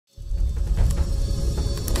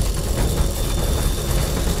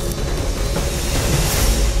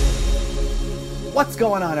What's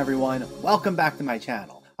going on, everyone? Welcome back to my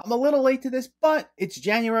channel. I'm a little late to this, but it's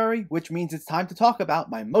January, which means it's time to talk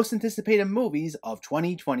about my most anticipated movies of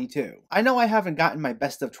 2022. I know I haven't gotten my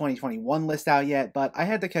best of 2021 list out yet, but I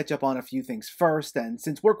had to catch up on a few things first, and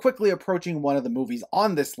since we're quickly approaching one of the movies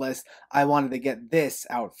on this list, I wanted to get this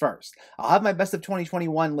out first. I'll have my best of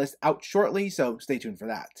 2021 list out shortly, so stay tuned for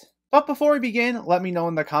that. But before we begin, let me know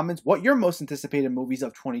in the comments what your most anticipated movies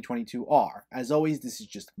of 2022 are. As always, this is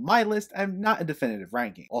just my list and not a definitive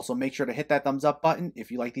ranking. Also, make sure to hit that thumbs up button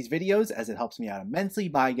if you like these videos, as it helps me out immensely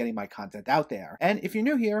by getting my content out there. And if you're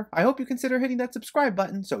new here, I hope you consider hitting that subscribe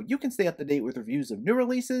button so you can stay up to date with reviews of new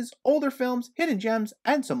releases, older films, hidden gems,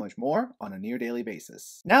 and so much more on a near daily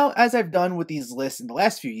basis. Now, as I've done with these lists in the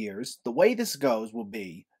last few years, the way this goes will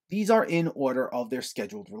be these are in order of their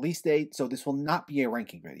scheduled release date, so this will not be a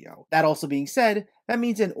ranking video. That also being said, that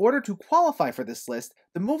means in order to qualify for this list,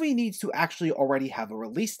 the movie needs to actually already have a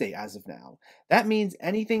release date as of now. That means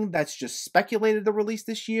anything that's just speculated to release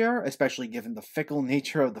this year, especially given the fickle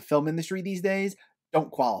nature of the film industry these days,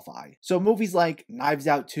 don't qualify. So movies like Knives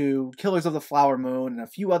Out 2, Killers of the Flower Moon, and a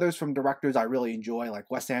few others from directors I really enjoy like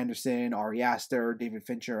Wes Anderson, Ari Aster, David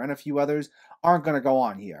Fincher, and a few others aren't going to go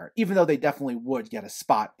on here, even though they definitely would get a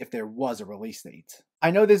spot if there was a release date.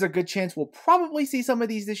 I know there's a good chance we'll probably see some of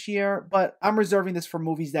these this year, but I'm reserving this for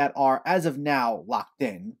movies that are, as of now, locked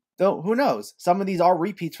in. Though, who knows? Some of these are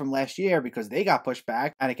repeats from last year because they got pushed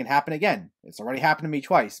back, and it can happen again. It's already happened to me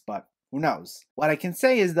twice, but who knows? What I can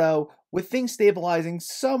say is, though, with things stabilizing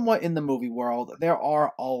somewhat in the movie world, there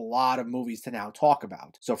are a lot of movies to now talk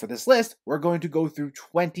about. So for this list, we're going to go through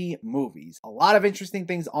 20 movies. A lot of interesting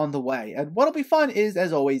things on the way. And what'll be fun is,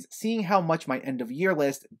 as always, seeing how much my end of year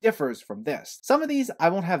list differs from this. Some of these I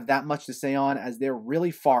won't have that much to say on as they're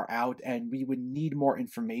really far out and we would need more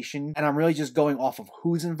information. And I'm really just going off of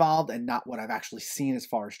who's involved and not what I've actually seen as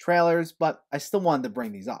far as trailers, but I still wanted to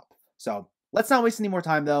bring these up. So let's not waste any more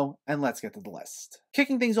time though, and let's get to the list.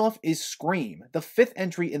 Kicking things off is Scream, the 5th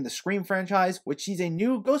entry in the Scream franchise, which sees a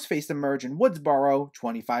new Ghostface emerge in Woodsboro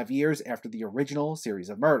 25 years after the original series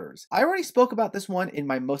of murders. I already spoke about this one in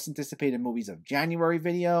my most anticipated movies of January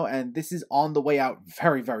video, and this is on the way out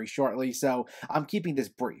very shortly, so I'm keeping this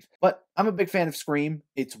brief. But I'm a big fan of Scream.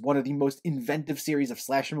 It's one of the most inventive series of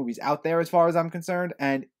slasher movies out there as far as I'm concerned,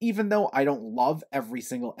 and even though I don't love every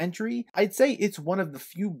single entry, I'd say it's one of the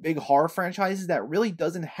few big horror franchises that really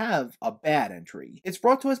doesn't have a bad entry. It's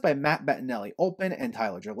brought to us by Matt Bettinelli-Olpin and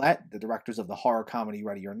Tyler Gillette, the directors of the horror comedy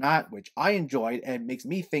Ready or Not, which I enjoyed and makes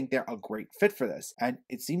me think they're a great fit for this. And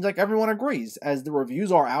it seems like everyone agrees, as the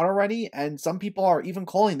reviews are out already, and some people are even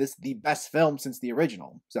calling this the best film since the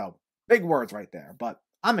original. So, big words right there, but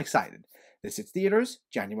I'm excited. This hits theaters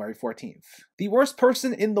January 14th. The Worst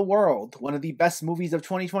Person in the World, one of the best movies of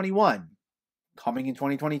 2021, coming in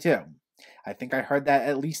 2022. I think I heard that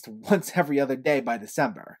at least once every other day by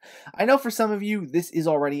December. I know for some of you this is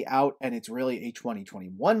already out and it's really a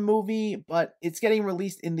 2021 movie, but it's getting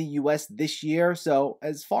released in the US this year, so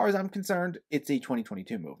as far as I'm concerned, it's a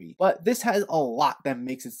 2022 movie. But this has a lot that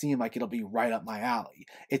makes it seem like it'll be right up my alley.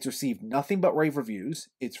 It's received nothing but rave reviews.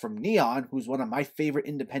 It's from Neon, who's one of my favorite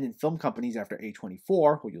independent film companies after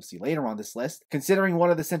A24, who you'll see later on this list. Considering one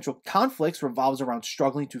of the central conflicts revolves around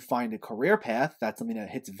struggling to find a career path, that's something that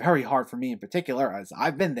hits very hard for me in particular, as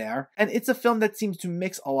I've been there, and it's a film that seems to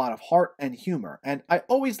mix a lot of heart and humor, and I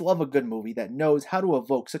always love a good movie that knows how to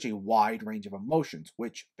evoke such a wide range of emotions,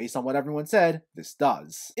 which, based on what everyone said, this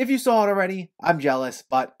does. If you saw it already, I'm jealous,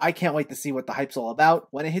 but I can't wait to see what the hype's all about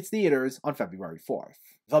when it hits theaters on February 4th.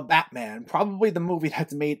 The Batman, probably the movie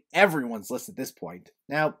that's made everyone's list at this point.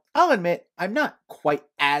 Now, I'll admit, I'm not quite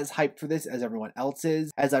as hyped for this as everyone else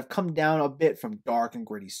is, as I've come down a bit from dark and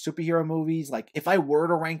gritty superhero movies. Like, if I were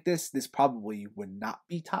to rank this probably would not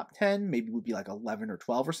be top 10, maybe it would be like 11 or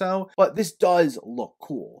 12 or so, but this does look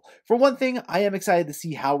cool. For one thing, I am excited to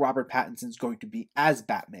see how Robert Pattinson's going to be as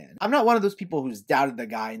Batman. I'm not one of those people who's doubted the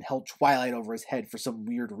guy and held Twilight over his head for some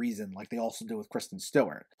weird reason, like they also do with Kristen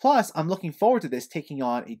Stewart. Plus, I'm looking forward to this taking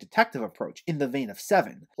on a detective approach in the vein of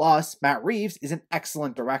Seven. Plus, Matt Reeves is an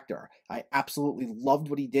excellent director. I absolutely loved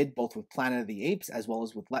what he did both with Planet of the Apes as well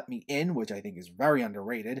as with Let Me In, which I think is very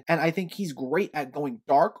underrated, and I think he's great at going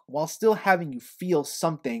dark while still having you feel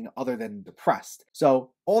something other than depressed.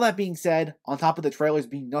 So, all that being said, on top of the trailers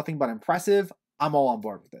being nothing but impressive, I'm all on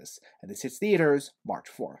board with this, and this hits theaters March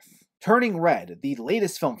 4th. Turning Red, the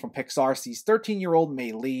latest film from Pixar, sees 13-year-old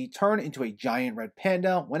Mei Lee turn into a giant red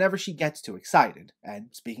panda whenever she gets too excited. And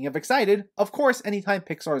speaking of excited, of course, anytime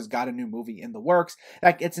Pixar's got a new movie in the works,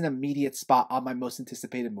 that gets an immediate spot on my most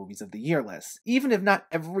anticipated movies of the year list. Even if not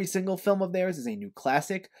every single film of theirs is a new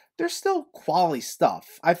classic, there's still quality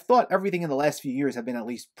stuff. I've thought everything in the last few years have been at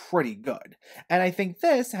least pretty good, and I think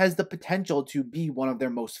this has the potential to be one of their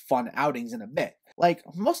most fun outings in a bit. Like,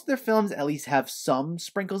 most of their films at least have some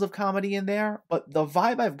sprinkles of comedy in there, but the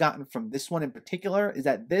vibe I've gotten from this one in particular is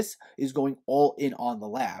that this is going all in on the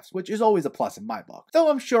laughs, which is always a plus in my book.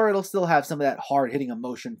 Though I'm sure it'll still have some of that hard-hitting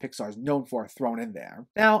emotion Pixar's known for thrown in there.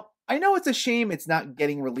 Now, I know it's a shame it's not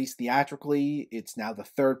getting released theatrically. It's now the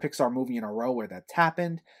third Pixar movie in a row where that's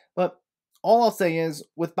happened, but all I'll say is,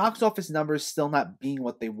 with box office numbers still not being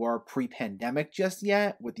what they were pre-pandemic just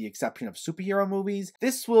yet, with the exception of superhero movies,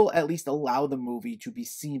 this will at least allow the movie to be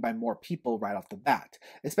seen by more people right off the bat,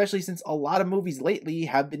 especially since a lot of movies lately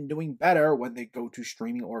have been doing better when they go to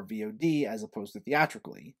streaming or VOD as opposed to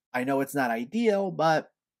theatrically. I know it's not ideal, but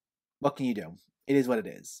what can you do? It is what it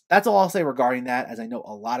is. That's all I'll say regarding that, as I know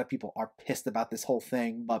a lot of people are pissed about this whole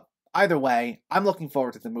thing, but either way, I'm looking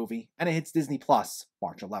forward to the movie, and it hits Disney Plus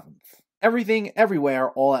March 11th. Everything,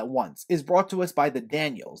 Everywhere, All at Once is brought to us by the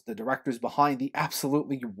Daniels, the directors behind the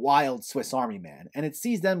absolutely wild Swiss Army Man, and it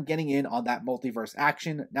sees them getting in on that multiverse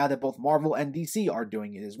action now that both Marvel and DC are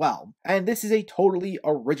doing it as well. And this is a totally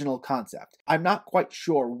original concept. I'm not quite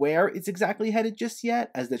sure where it's exactly headed just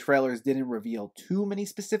yet, as the trailers didn't reveal too many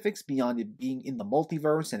specifics beyond it being in the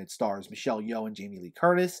multiverse and it stars Michelle Yeoh and Jamie Lee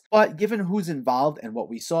Curtis, but given who's involved and what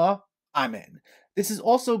we saw, I'm in. This is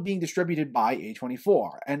also being distributed by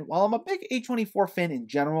A24, and while I'm a big A24 fan in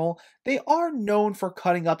general, they are known for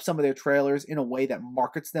cutting up some of their trailers in a way that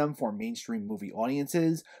markets them for mainstream movie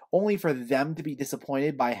audiences, only for them to be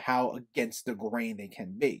disappointed by how against the grain they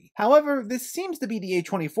can be. However, this seems to be the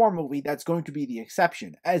A24 movie that's going to be the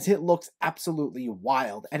exception, as it looks absolutely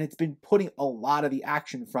wild, and it's been putting a lot of the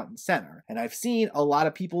action front and center, and I've seen a lot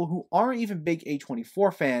of people who aren't even big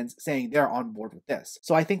A24 fans saying they're on board with this.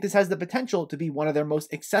 So I think this has the potential to be one of their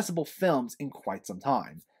most accessible films in quite some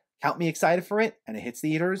time. Count me excited for it, and it hits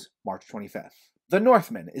theaters March 25th. The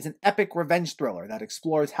Northman is an epic revenge thriller that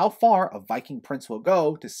explores how far a Viking prince will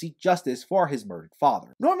go to seek justice for his murdered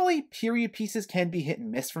father. Normally, period pieces can be hit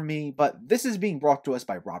and miss for me, but this is being brought to us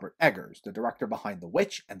by Robert Eggers, the director behind The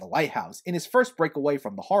Witch and The Lighthouse, in his first breakaway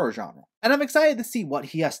from the horror genre. And I'm excited to see what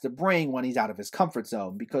he has to bring when he's out of his comfort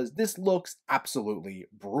zone, because this looks absolutely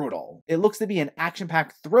brutal. It looks to be an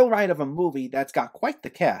action-packed thrill ride of a movie that's got quite the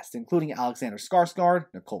cast, including Alexander Skarsgård,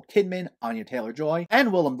 Nicole Kidman, Anya Taylor-Joy,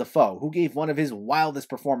 and Willem Dafoe, who gave one of his wildest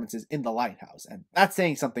performances in The Lighthouse, and that's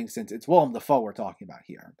saying something since it's Willem Dafoe we're talking about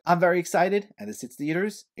here. I'm very excited, and this hits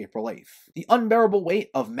theaters April 8th. The Unbearable Weight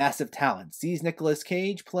of Massive Talent sees Nicolas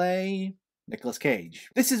Cage play Nicolas Cage.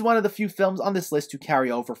 This is one of the few films on this list to carry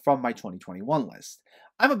over from my 2021 list.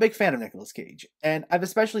 I'm a big fan of Nicolas Cage, and I've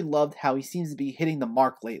especially loved how he seems to be hitting the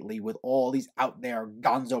mark lately with all these out there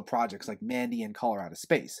gonzo projects like Mandy and Color Out of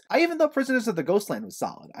Space. I even thought Prisoners of the Ghostland was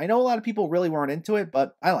solid. I know a lot of people really weren't into it,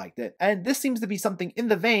 but I liked it. And this seems to be something in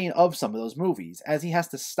the vein of some of those movies, as he has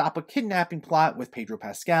to stop a kidnapping plot with Pedro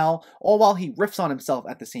Pascal, all while he riffs on himself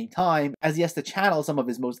at the same time, as he has to channel some of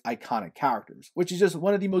his most iconic characters, which is just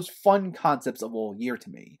one of the most fun concepts of all year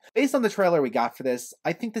to me. Based on the trailer we got for this,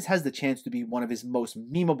 I think this has the chance to be one of his most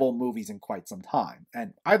memeable movies in quite some time,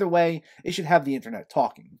 and either way, it should have the internet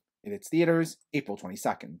talking. It hits theaters April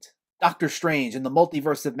 22nd. Doctor Strange in the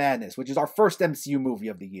Multiverse of Madness, which is our first MCU movie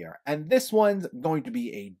of the year, and this one's going to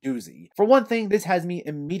be a doozy. For one thing, this has me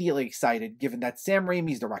immediately excited given that Sam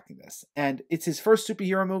Raimi's directing this, and it's his first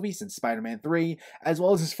superhero movie since Spider-Man 3, as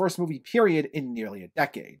well as his first movie period in nearly a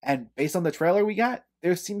decade. And based on the trailer we got,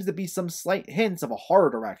 there seems to be some slight hints of a horror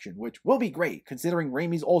direction, which will be great, considering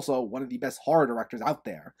Raimi's also one of the best horror directors out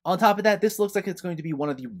there. On top of that, this looks like it's going to be one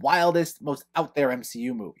of the wildest, most out there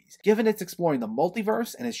MCU movies. Given it's exploring the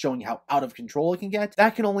multiverse and is showing how out of control it can get,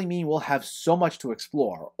 that can only mean we'll have so much to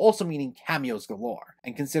explore, also meaning cameos galore.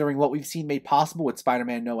 And considering what we've seen made possible with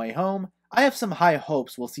Spider-Man No Way Home, I have some high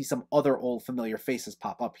hopes we'll see some other old familiar faces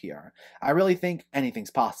pop up here. I really think anything's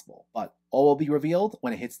possible, but all will be revealed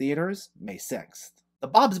when it hits theaters May 6th. The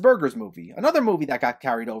Bob's Burgers movie, another movie that got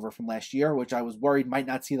carried over from last year, which I was worried might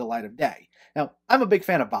not see the light of day. Now, I'm a big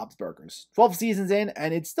fan of Bob's Burgers. 12 seasons in,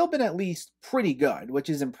 and it's still been at least pretty good, which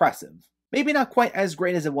is impressive. Maybe not quite as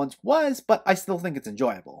great as it once was, but I still think it's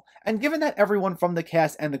enjoyable. And given that everyone from the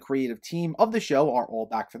cast and the creative team of the show are all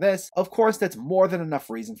back for this, of course that's more than enough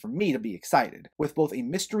reason for me to be excited. With both a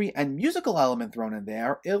mystery and musical element thrown in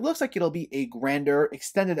there, it looks like it'll be a grander,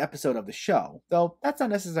 extended episode of the show, though that's not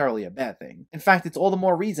necessarily a bad thing. In fact, it's all the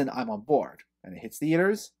more reason I'm on board. And it hits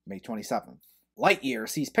theaters May 27th. Lightyear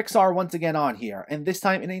sees Pixar once again on here, and this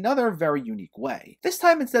time in another very unique way. This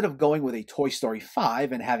time, instead of going with a Toy Story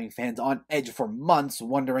 5 and having fans on edge for months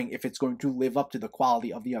wondering if it's going to live up to the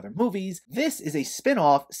quality of the other movies, this is a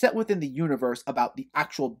spin-off set within the universe about the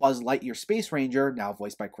actual Buzz Lightyear Space Ranger, now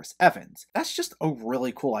voiced by Chris Evans. That's just a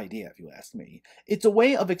really cool idea, if you ask me. It's a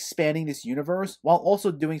way of expanding this universe while also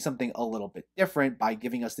doing something a little bit different by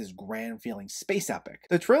giving us this grand feeling space epic.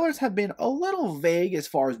 The trailers have been a little vague as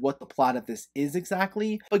far as what the plot of this is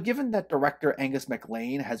exactly, but given that director Angus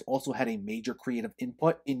MacLane has also had a major creative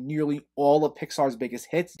input in nearly all of Pixar's biggest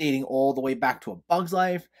hits, dating all the way back to A Bug's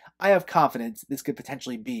Life, I have confidence this could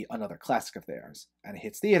potentially be another classic of theirs, and it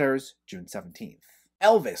hits theaters June 17th.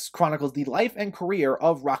 Elvis chronicles the life and career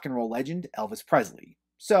of rock and roll legend Elvis Presley.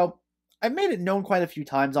 So, I've made it known quite a few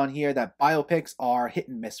times on here that biopics are hit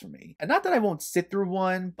and miss for me. And not that I won't sit through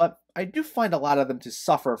one, but I do find a lot of them to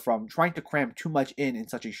suffer from trying to cram too much in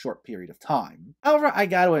such a short period of time. However, I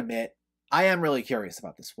gotta admit, I am really curious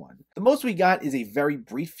about this one. The most we got is a very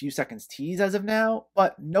brief few seconds tease as of now,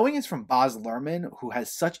 but knowing it's from Baz Luhrmann, who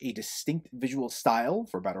has such a distinct visual style,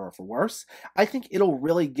 for better or for worse, I think it'll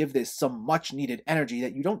really give this some much needed energy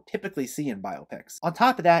that you don't typically see in biopics. On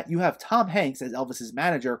top of that, you have Tom Hanks as Elvis's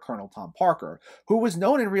manager, Colonel Tom Parker, who was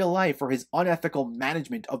known in real life for his unethical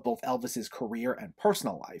management of both Elvis's career and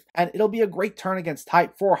personal life, and it'll be a great turn against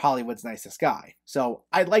type for Hollywood's nicest guy. So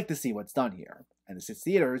I'd like to see what's done here. And this hits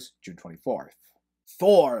theaters June 24th.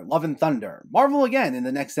 Thor: Love and Thunder. Marvel again in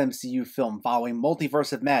the next MCU film following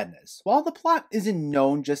Multiverse of Madness. While the plot isn't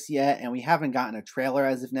known just yet and we haven't gotten a trailer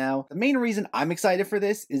as of now, the main reason I'm excited for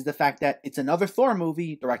this is the fact that it's another Thor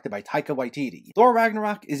movie directed by Taika Waititi. Thor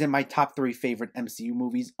Ragnarok is in my top 3 favorite MCU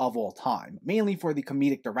movies of all time, mainly for the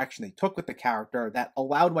comedic direction they took with the character that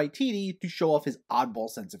allowed Waititi to show off his oddball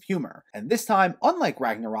sense of humor. And this time, unlike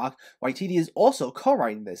Ragnarok, Waititi is also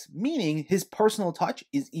co-writing this, meaning his personal touch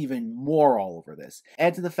is even more all over this.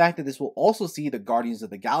 Add to the fact that this will also see the Guardians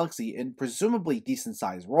of the Galaxy in presumably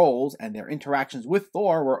decent-sized roles, and their interactions with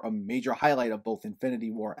Thor were a major highlight of both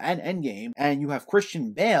Infinity War and Endgame, and you have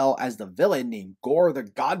Christian Bale as the villain named Gore the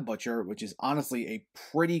God Butcher, which is honestly a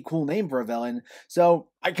pretty cool name for a villain, so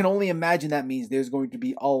I can only imagine that means there's going to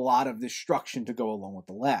be a lot of destruction to go along with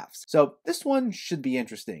the laughs. So this one should be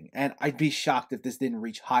interesting, and I'd be shocked if this didn't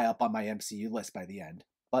reach high up on my MCU list by the end.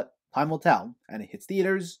 But time will tell, and it hits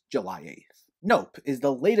theaters July 8th. Nope is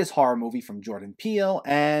the latest horror movie from Jordan Peele,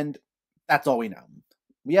 and that's all we know.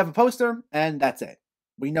 We have a poster, and that's it.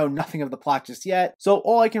 We know nothing of the plot just yet, so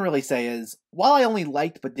all I can really say is, while I only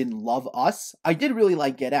liked but didn't love Us, I did really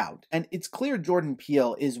like Get Out, and it's clear Jordan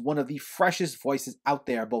Peele is one of the freshest voices out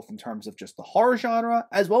there, both in terms of just the horror genre,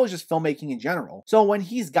 as well as just filmmaking in general. So when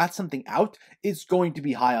he's got something out, it's going to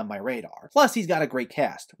be high on my radar. Plus, he's got a great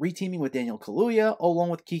cast, reteaming with Daniel Kaluuya,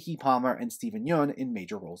 along with Keke Palmer and Steven Yeun in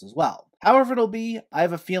major roles as well. However it'll be, I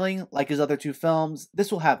have a feeling, like his other 2 films,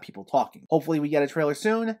 this will have people talking. Hopefully we get a trailer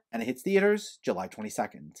soon, and it hits theaters July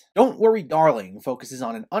 22nd. Don't Worry Darling focuses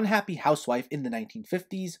on an unhappy housewife in the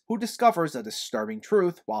 1950s who discovers a disturbing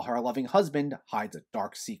truth while her loving husband hides a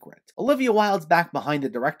dark secret. Olivia Wilde's back behind the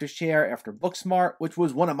director's chair after Booksmart, which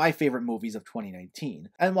was one of my favorite movies of 2019.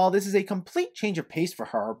 And while this is a complete change of pace for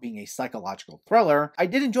her, being a psychological thriller, I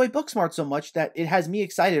did enjoy Booksmart so much that it has me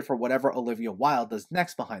excited for whatever Olivia Wilde does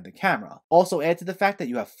next behind the camera. Also add to the fact that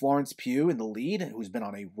you have Florence Pugh in the lead, who's been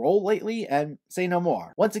on a roll lately, and say no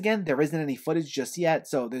more. Once again, there isn't any footage just yet,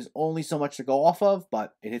 so there's only so much to go off of,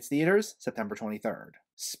 but it hits theaters September 23rd.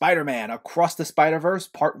 Spider-Man Across the Spider-Verse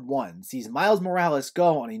Part 1 sees Miles Morales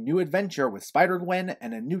go on a new adventure with Spider-Gwen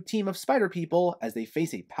and a new team of Spider-People as they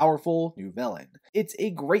face a powerful new villain. It's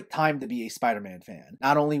a great time to be a Spider-Man fan.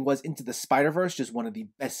 Not only was Into the Spider-Verse just one of the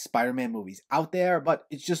best Spider-Man movies out there, but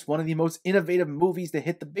it's just one of the most innovative movies to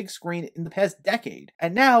hit the big screen in the past decade.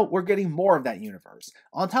 And now we're getting more of that universe.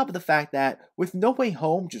 On top of the fact that, with No Way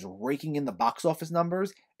Home just raking in the box office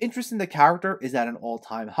numbers, interest in the character is at an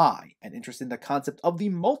all-time high, and interest in the concept of the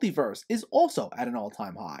multiverse is also at an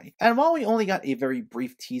all-time high. And while we only got a very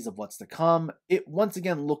brief tease of what's to come, it once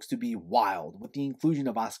again looks to be wild, with the inclusion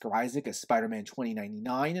of Oscar Isaac as Spider-Man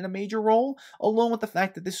 2099 in a major role, along with the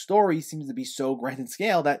fact that this story seems to be so grand in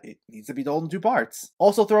scale that it needs to be told in 2 parts.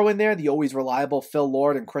 Also throw in there the always reliable Phil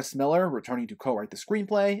Lord and Chris Miller returning to co-write the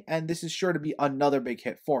screenplay, and this is sure to be another big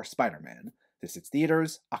hit for Spider-Man. This hits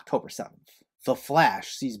theaters October 7th. The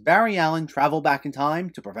Flash sees Barry Allen travel back in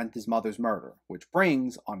time to prevent his mother's murder, which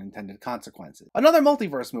brings unintended consequences. Another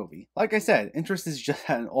multiverse movie. Like I said, interest is just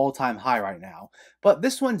at an all-time high right now, but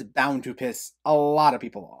this one's bound to piss a lot of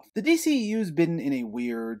people off. The DCEU's been in a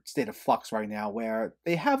weird state of flux right now where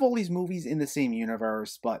they have all these movies in the same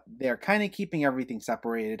universe, but they're kind of keeping everything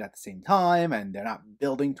separated at the same time, and they're not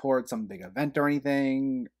building towards some big event or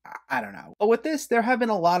anything. I don't know. But with this, there have been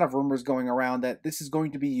a lot of rumors going around that this is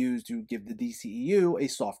going to be used to give the DCEU a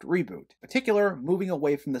soft reboot. In particular, moving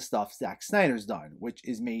away from the stuff Zack Snyder's done, which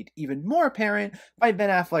is made even more apparent by Ben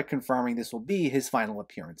Affleck confirming this will be his final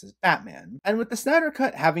appearance as Batman. And with the Snyder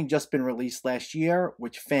Cut having just been released last year,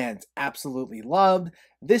 which fans absolutely loved,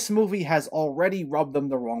 this movie has already rubbed them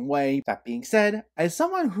the wrong way. That being said, as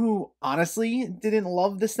someone who honestly didn't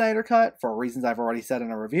love the Snyder Cut, for reasons I've already said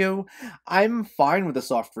in a review, I'm fine with a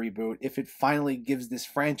soft reboot if it finally gives this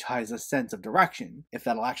franchise a sense of direction. If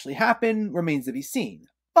that'll actually happen remains to be seen.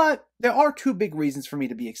 But there are two big reasons for me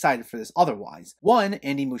to be excited for this otherwise. One,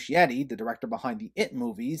 Andy Muschietti, the director behind the It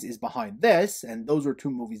movies, is behind this, and those were two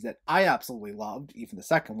movies that I absolutely loved, even the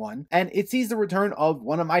second one. And it sees the return of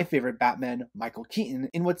one of my favorite Batmen, Michael Keaton,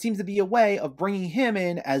 in what seems to be a way of bringing him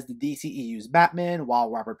in as the DCEU's Batman, while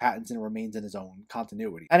Robert Pattinson remains in his own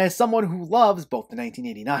continuity. And as someone who loves both the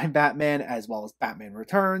 1989 Batman as well as Batman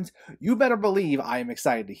Returns, you better believe I am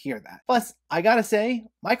excited to hear that. Plus, I gotta say,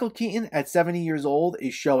 Michael Keaton at 70 years old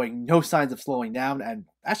is showing no signs of slowing down, and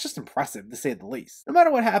that's just impressive to say the least. No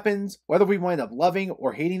matter what happens, whether we wind up loving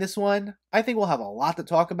or hating this one, I think we'll have a lot to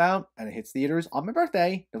talk about, and it hits theaters on my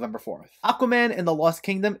birthday, November 4th. Aquaman and the Lost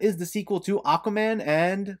Kingdom is the sequel to Aquaman,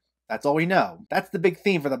 and that's all we know. That's the big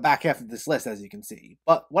theme for the back half of this list, as you can see.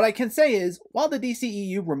 But what I can say is, while the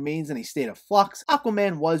DCEU remains in a state of flux,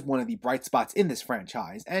 Aquaman was one of the bright spots in this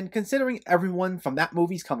franchise, and considering everyone from that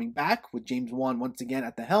movie's coming back, with James Wan once again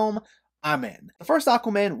at the helm, I'm in. The first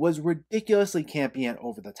Aquaman was ridiculously campy and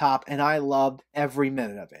over the top, and I loved every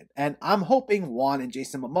minute of it. And I'm hoping Wan and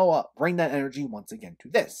Jason Momoa bring that energy once again to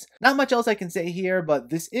this. Not much else I can say here,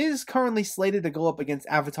 but this is currently slated to go up against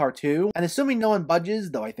Avatar 2, and assuming no one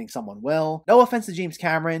budges, though I think someone will, no offense to James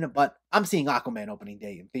Cameron, but I'm seeing Aquaman opening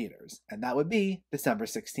day in theaters, and that would be December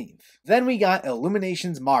 16th. Then we got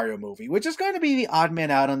Illumination's Mario movie, which is going to be the odd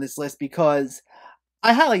man out on this list because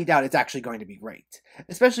I highly doubt it's actually going to be great,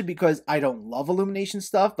 especially because I don't love Illumination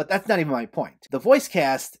stuff, but that's not even my point. The voice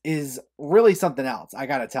cast is really something else, I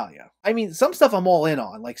gotta tell you. I mean, some stuff I'm all in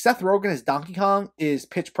on, like Seth Rogen as Donkey Kong is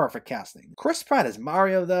pitch perfect casting. Chris Pratt as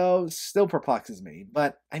Mario, though, still perplexes me,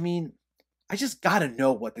 but I mean, I just gotta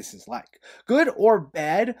know what this is like. Good or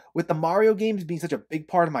bad, with the Mario games being such a big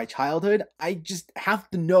part of my childhood, I just have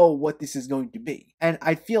to know what this is going to be. And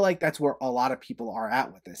I feel like that's where a lot of people are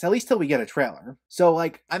at with this, at least till we get a trailer. So,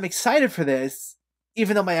 like, I'm excited for this,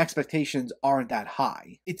 even though my expectations aren't that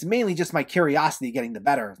high. It's mainly just my curiosity getting the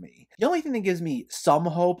better of me. The only thing that gives me some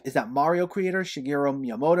hope is that Mario creator Shigeru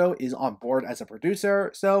Miyamoto is on board as a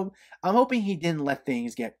producer, so I'm hoping he didn't let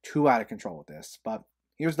things get too out of control with this. But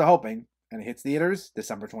here's the hoping. And it hits theaters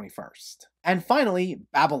December 21st. And finally,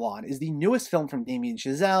 Babylon is the newest film from Damien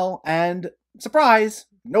Chazelle, and surprise,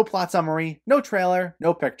 no plot summary, no trailer,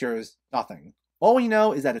 no pictures, nothing. All we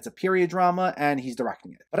know is that it's a period drama and he's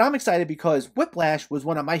directing it. But I'm excited because Whiplash was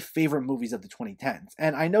one of my favorite movies of the 2010s.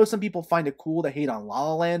 And I know some people find it cool to hate on La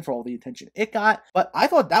La Land for all the attention it got, but I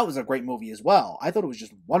thought that was a great movie as well. I thought it was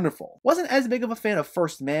just wonderful. Wasn't as big of a fan of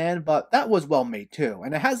First Man, but that was well made too.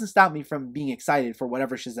 And it hasn't stopped me from being excited for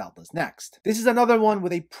whatever Chazelle does next. This is another one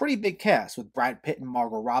with a pretty big cast, with Brad Pitt and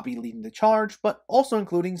Margot Robbie leading the charge, but also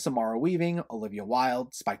including Samara Weaving, Olivia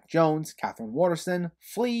Wilde, Spike Jonze, Catherine Waterston,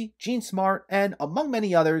 Flea, Jean Smart, and among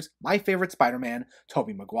many others, my favorite Spider-Man,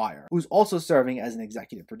 Tobey Maguire, who's also serving as an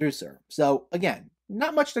executive producer. So again,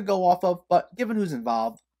 not much to go off of, but given who's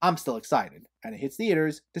involved, I'm still excited, and it hits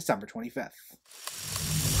theaters December 25th.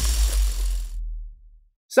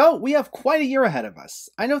 So we have quite a year ahead of us.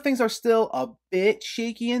 I know things are still a bit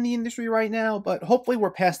shaky in the industry right now, but hopefully we're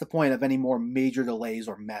past the point of any more major delays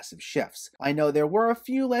or massive shifts. I know there were a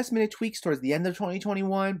few last minute tweaks towards the end of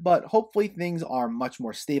 2021, but hopefully things are much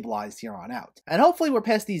more stabilized here on out. And hopefully we're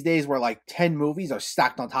past these days where like 10 movies are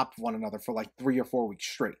stacked on top of one another for like 3 or 4 weeks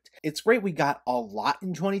straight. It's great we got a lot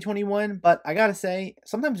in 2021, but I gotta say,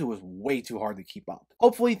 sometimes it was way too hard to keep up.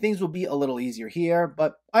 Hopefully things will be a little easier here,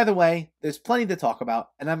 but either way, there's plenty to talk about,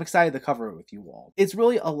 and I'm excited to cover it with you all. It's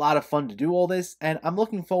really a lot of fun to do all this, and I'm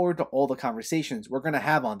looking forward to all the conversations we're going to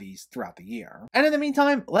have on these throughout the year. And in the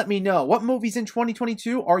meantime, let me know, what movies in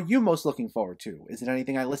 2022 are you most looking forward to? Is it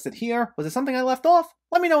anything I listed here? Was it something I left off?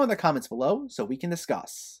 Let me know in the comments below so we can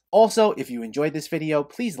discuss. Also, if you enjoyed this video,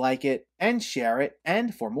 please like it and share it.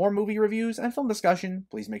 And for more movie reviews and film discussion,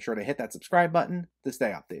 please make sure to hit that subscribe button to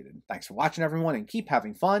stay updated. Thanks for watching, everyone, and keep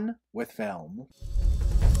having fun with film.